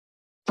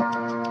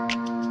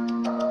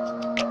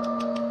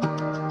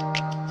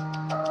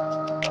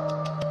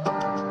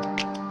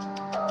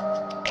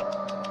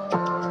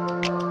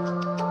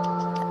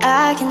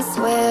I can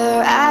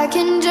swear, I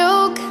can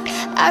joke,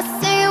 I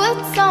say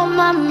what's on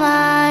my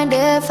mind.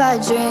 If I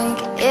drink,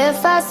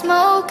 if I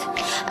smoke,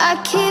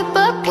 I keep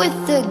up with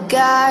the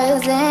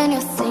guys. And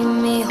you'll see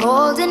me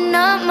holding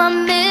up my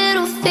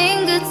middle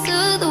finger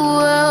to the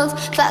world.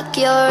 Fuck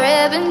your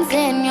ribbons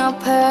and your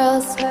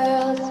pearls.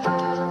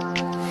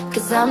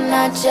 Cause I'm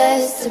not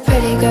just a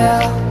pretty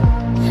girl,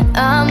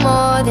 I'm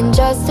more than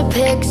just a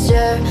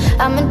picture.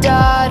 I'm a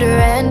daughter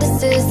and a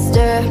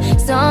sister.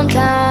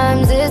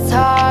 Sometimes it's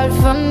hard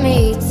for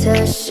me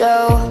to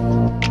show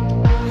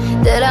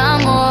that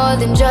I'm more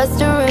than just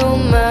a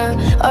rumor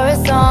or a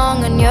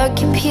song on your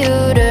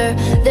computer.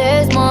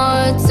 There's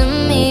more to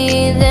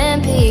me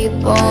than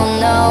people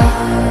know.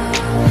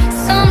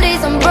 Some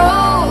days I'm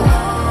broke,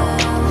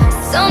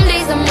 some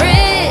days I'm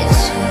rich,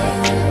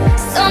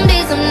 some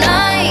days I'm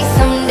nice,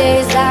 some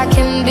days I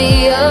can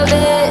be a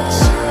bitch.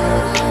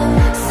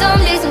 Some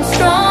days I'm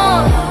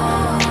strong,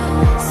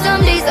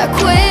 some days I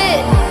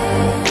quit.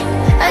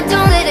 I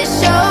don't let it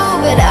show,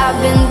 but I've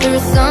been through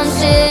some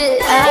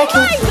shit. I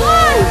can